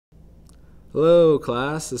Hello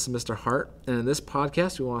class, this is Mr. Hart, and in this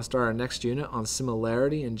podcast we want to start our next unit on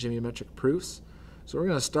similarity and geometric proofs. So we're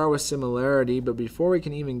going to start with similarity, but before we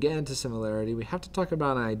can even get into similarity, we have to talk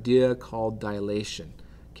about an idea called dilation.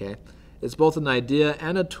 Okay? It's both an idea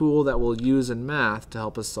and a tool that we'll use in math to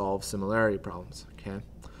help us solve similarity problems. Okay?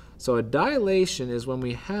 So a dilation is when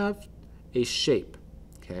we have a shape.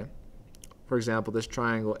 Okay? For example, this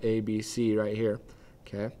triangle ABC right here.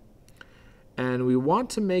 Okay? And we want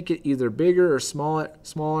to make it either bigger or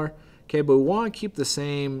smaller, okay, but we want to keep the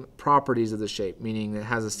same properties of the shape, meaning it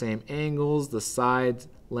has the same angles, the side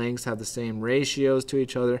lengths have the same ratios to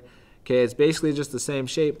each other. Okay, it's basically just the same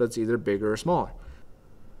shape, but it's either bigger or smaller.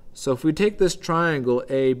 So if we take this triangle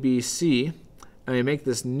ABC and we make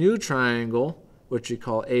this new triangle, which we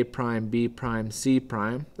call A prime, B prime, C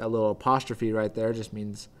prime, that little apostrophe right there just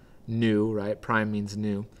means new, right? Prime means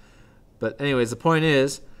new. But anyways, the point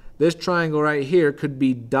is, this triangle right here could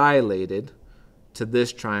be dilated to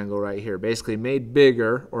this triangle right here, basically made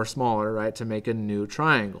bigger or smaller, right, to make a new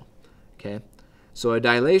triangle. Okay, so a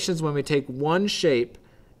dilation is when we take one shape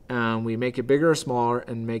and we make it bigger or smaller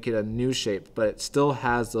and make it a new shape, but it still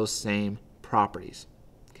has those same properties.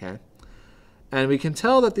 Okay, and we can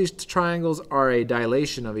tell that these triangles are a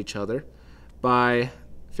dilation of each other by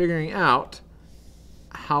figuring out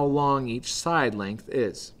how long each side length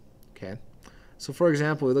is. Okay. So for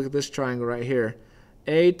example, we look at this triangle right here.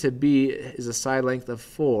 A to B is a side length of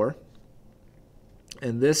 4.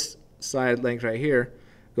 And this side length right here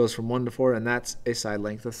goes from 1 to 4, and that's a side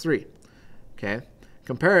length of 3. Okay.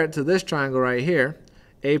 Compare it to this triangle right here.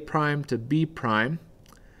 A prime to B prime.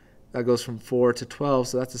 That goes from 4 to 12,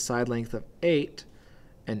 so that's a side length of 8.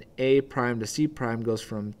 And A prime to C prime goes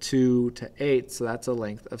from 2 to 8, so that's a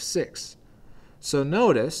length of 6. So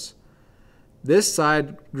notice, this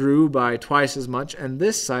side grew by twice as much, and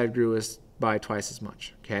this side grew by twice as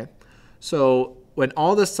much. Okay, so when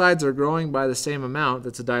all the sides are growing by the same amount,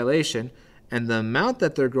 that's a dilation, and the amount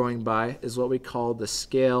that they're growing by is what we call the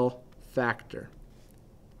scale factor.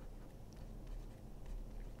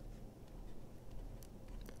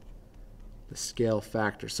 The scale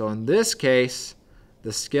factor. So in this case,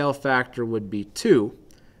 the scale factor would be 2,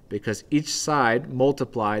 because each side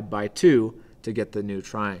multiplied by 2 to get the new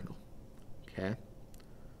triangle. Okay,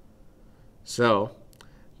 so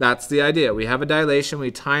that's the idea. We have a dilation,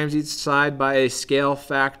 we times each side by a scale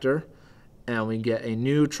factor, and we get a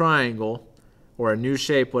new triangle or a new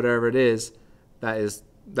shape, whatever it is, that is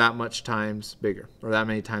that much times bigger, or that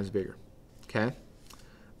many times bigger. Okay,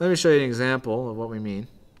 let me show you an example of what we mean.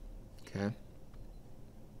 Okay,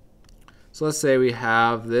 so let's say we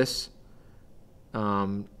have this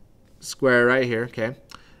square right here. Okay,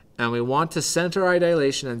 and we want to center our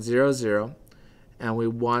dilation at 0, 0. And we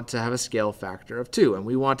want to have a scale factor of 2. And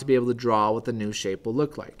we want to be able to draw what the new shape will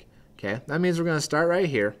look like. Okay, that means we're going to start right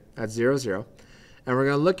here at 0, 0. And we're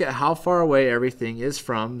going to look at how far away everything is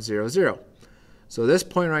from 0, 0. So this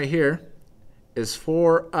point right here is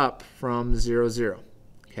 4 up from 0, 0.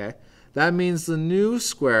 Okay, that means the new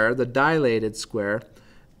square, the dilated square,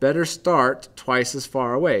 better start twice as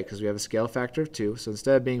far away because we have a scale factor of 2. So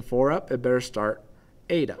instead of being 4 up, it better start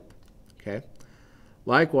 8 up. Okay,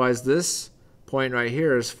 likewise, this point right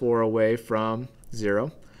here is 4 away from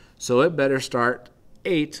 0, so it better start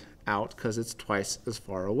 8 out because it's twice as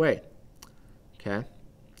far away. Okay, and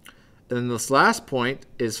then this last point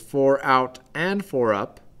is 4 out and 4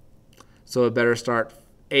 up, so it better start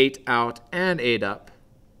 8 out and 8 up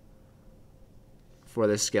for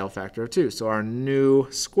this scale factor of 2. So our new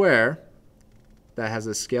square that has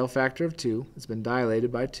a scale factor of 2, it's been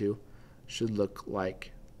dilated by 2, should look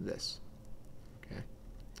like this.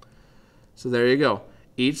 So there you go.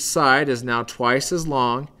 Each side is now twice as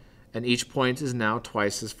long, and each point is now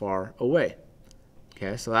twice as far away.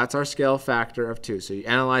 Okay, so that's our scale factor of 2. So you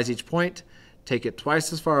analyze each point, take it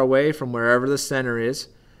twice as far away from wherever the center is,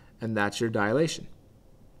 and that's your dilation.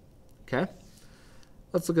 Okay?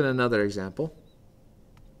 Let's look at another example.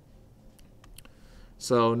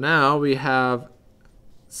 So now we have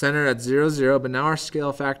center at 0, 0, but now our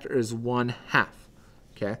scale factor is 1/2.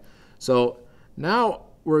 Okay? So now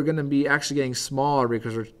we're going to be actually getting smaller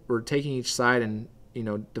because we're taking each side and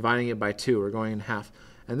dividing it by 2. We're going in half.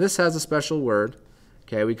 And this has a special word.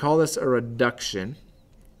 Okay, we call this a reduction.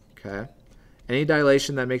 Okay, any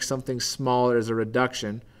dilation that makes something smaller is a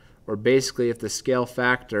reduction, or basically if the scale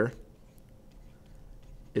factor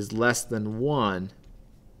is less than 1,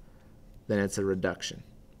 then it's a reduction.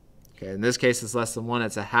 Okay, in this case it's less than 1,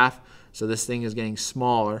 it's a half, so this thing is getting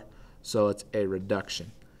smaller, so it's a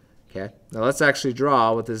reduction. Okay, now let's actually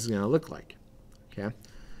draw what this is going to look like. Okay,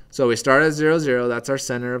 so we start at 0, 0. That's our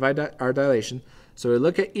center of our dilation. So we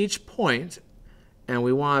look at each point, and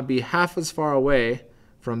we want to be half as far away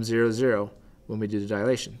from 0, 0 when we do the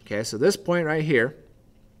dilation. Okay, so this point right here,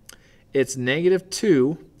 it's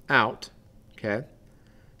 -2 out. Okay,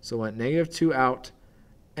 so went -2 out,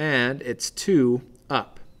 and it's 2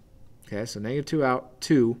 up. Okay, so -2 out,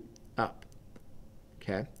 2 up.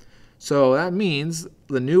 Okay, so that means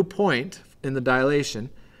the new point in the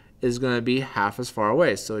dilation is going to be half as far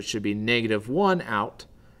away. So it should be -1 out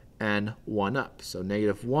and 1 up. So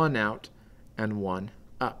 -1 out and 1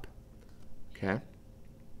 up. Okay.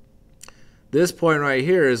 This point right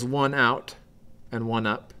here is 1 out and 1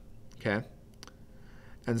 up. Okay.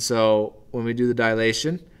 And so when we do the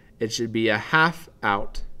dilation, it should be a half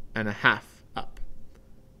out and a half up.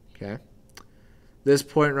 Okay. This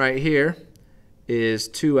point right here is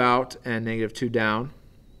 2 out and -2 down.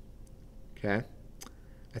 Okay.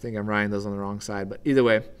 I think I'm writing those on the wrong side, but either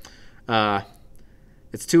way,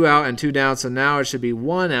 it's 2 out and 2 down, so now it should be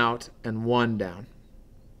 1 out and 1 down.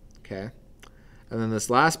 Okay. And then this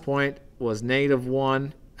last point was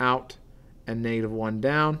 -1 out and -1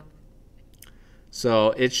 down.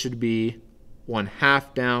 So it should be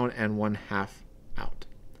 1/2 down and 1/2 out.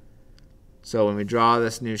 So when we draw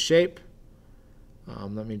this new shape,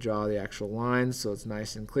 let me draw the actual lines so it's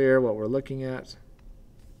nice and clear what we're looking at.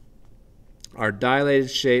 Our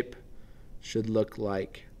dilated shape should look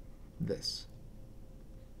like this.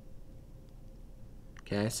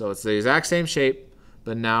 Okay, so it's the exact same shape,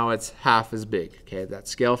 but now it's half as big. Okay, that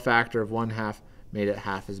scale factor of 1/2 made it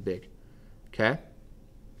half as big. Okay,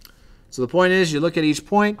 so the point is, you look at each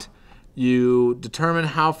point, you determine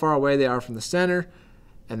how far away they are from the center,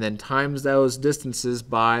 and then times those distances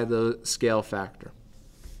by the scale factor.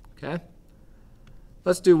 Okay,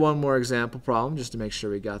 let's do one more example problem just to make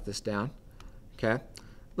sure we got this down. Okay,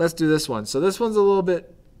 let's do this one. So this one's a little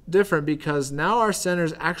bit different because now our center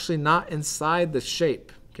is actually not inside the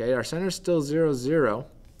shape. Okay, our center is still 0, 0,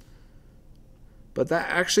 but that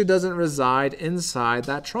actually doesn't reside inside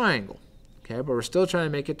that triangle. Okay, but we're still trying to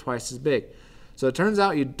make it twice as big. So it turns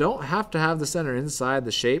out you don't have to have the center inside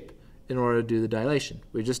the shape in order to do the dilation.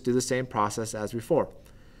 We just do the same process as before.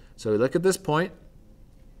 So we look at this point.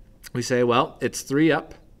 We say, well, it's 3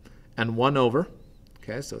 up and 1 over.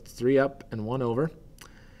 Okay, so it's 3 up and 1 over.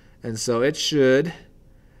 And so it should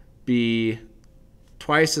be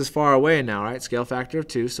twice as far away now, right? Scale factor of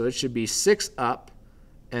 2. So it should be 6 up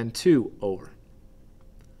and 2 over.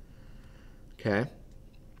 Okay.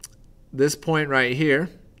 This point right here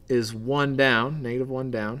is 1 down,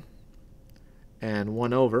 -1 down, and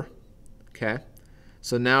 1 over. Okay.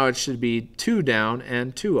 So now it should be 2 down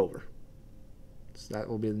and 2 over. So that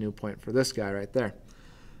will be the new point for this guy right there.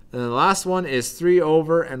 And then the last one is 3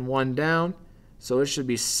 over and 1 down. So it should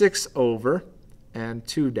be 6 over and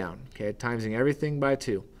 2 down. Okay, timesing everything by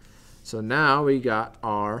 2. So now we got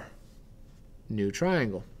our new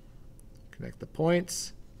triangle. Connect the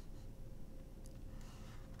points.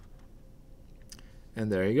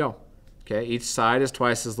 And there you go. Okay, each side is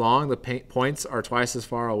twice as long. The points are twice as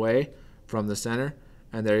far away from the center.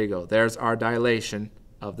 And there you go. There's our dilation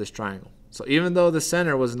of this triangle. So even though the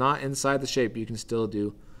center was not inside the shape, you can still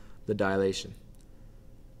do the dilation.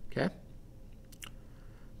 Okay?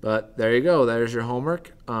 But there you go. There's your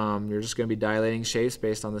homework. You're just going to be dilating shapes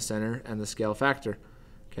based on the center and the scale factor.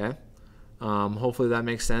 Okay? Hopefully that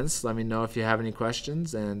makes sense. Let me know if you have any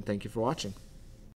questions, and thank you for watching.